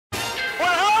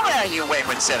there, you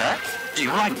wayward sinner. Do you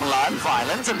like blood,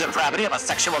 violence, and depravity of a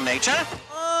sexual nature?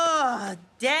 Oh,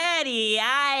 Daddy,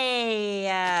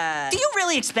 Do you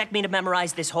really expect me to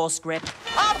memorize this whole script?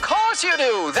 Of course you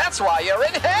do. That's why you're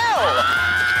in hell.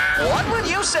 What would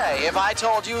you say if I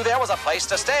told you there was a place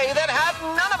to stay that had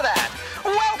none of that?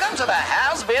 Welcome to the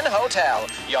Hazbin Hotel.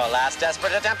 Your last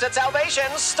desperate attempt at salvation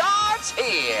starts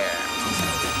here.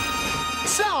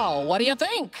 So, what do you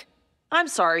think? I'm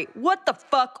sorry, what the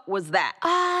fuck was that?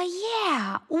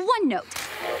 Yeah, one note.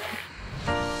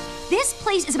 This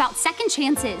place is about second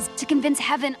chances to convince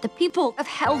heaven the people of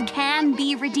hell can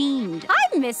be redeemed.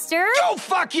 Hi, mister. Go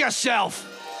fuck yourself!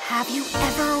 Have you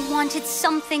ever wanted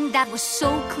something that was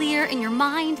so clear in your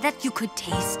mind that you could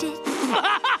taste it?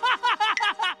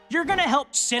 You're gonna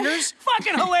help sinners?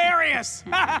 Fucking hilarious!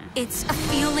 It's a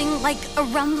feeling like a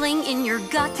rumbling in your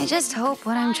gut. I just hope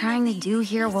what I'm trying to do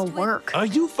here will work. Are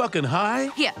you fucking high?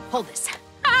 Here, hold this.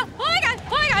 Oh my god,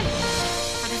 oh my god!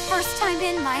 For the first time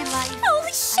in my life.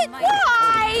 Holy shit,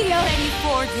 why? Ready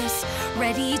for this,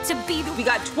 ready to be the... We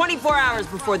got 24 hours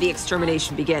before the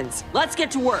extermination begins. Let's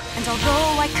get to work. And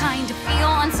although I kind of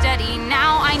feel unsteady,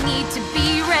 now I need to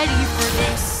be ready for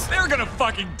this. They're gonna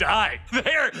fucking die.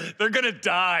 They're gonna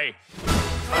die.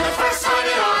 For the first time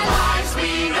in our lives,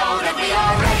 we know that we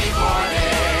are ready for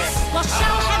this. We'll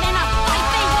show heaven a fight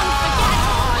they won't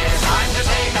forget. It's time to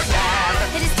take a stand.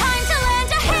 It is time to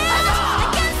lend a hand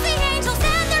against the angels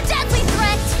and their deadly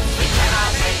threat. We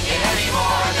cannot take it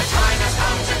anymore. The time has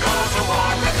come to go to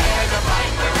war. Prepare to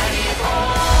fight. We're ready for.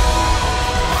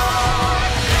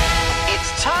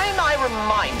 It's time I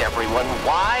remind everyone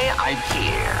why I'm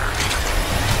here.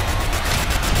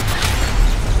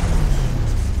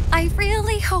 I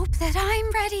really hope that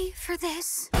I'm ready for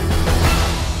this.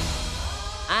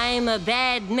 I'm a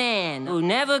bad man who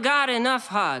never got enough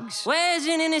hugs. Where's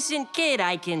an innocent kid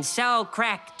I can sell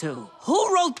crack to?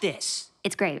 Who wrote this?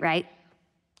 It's great, right?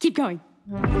 Keep going.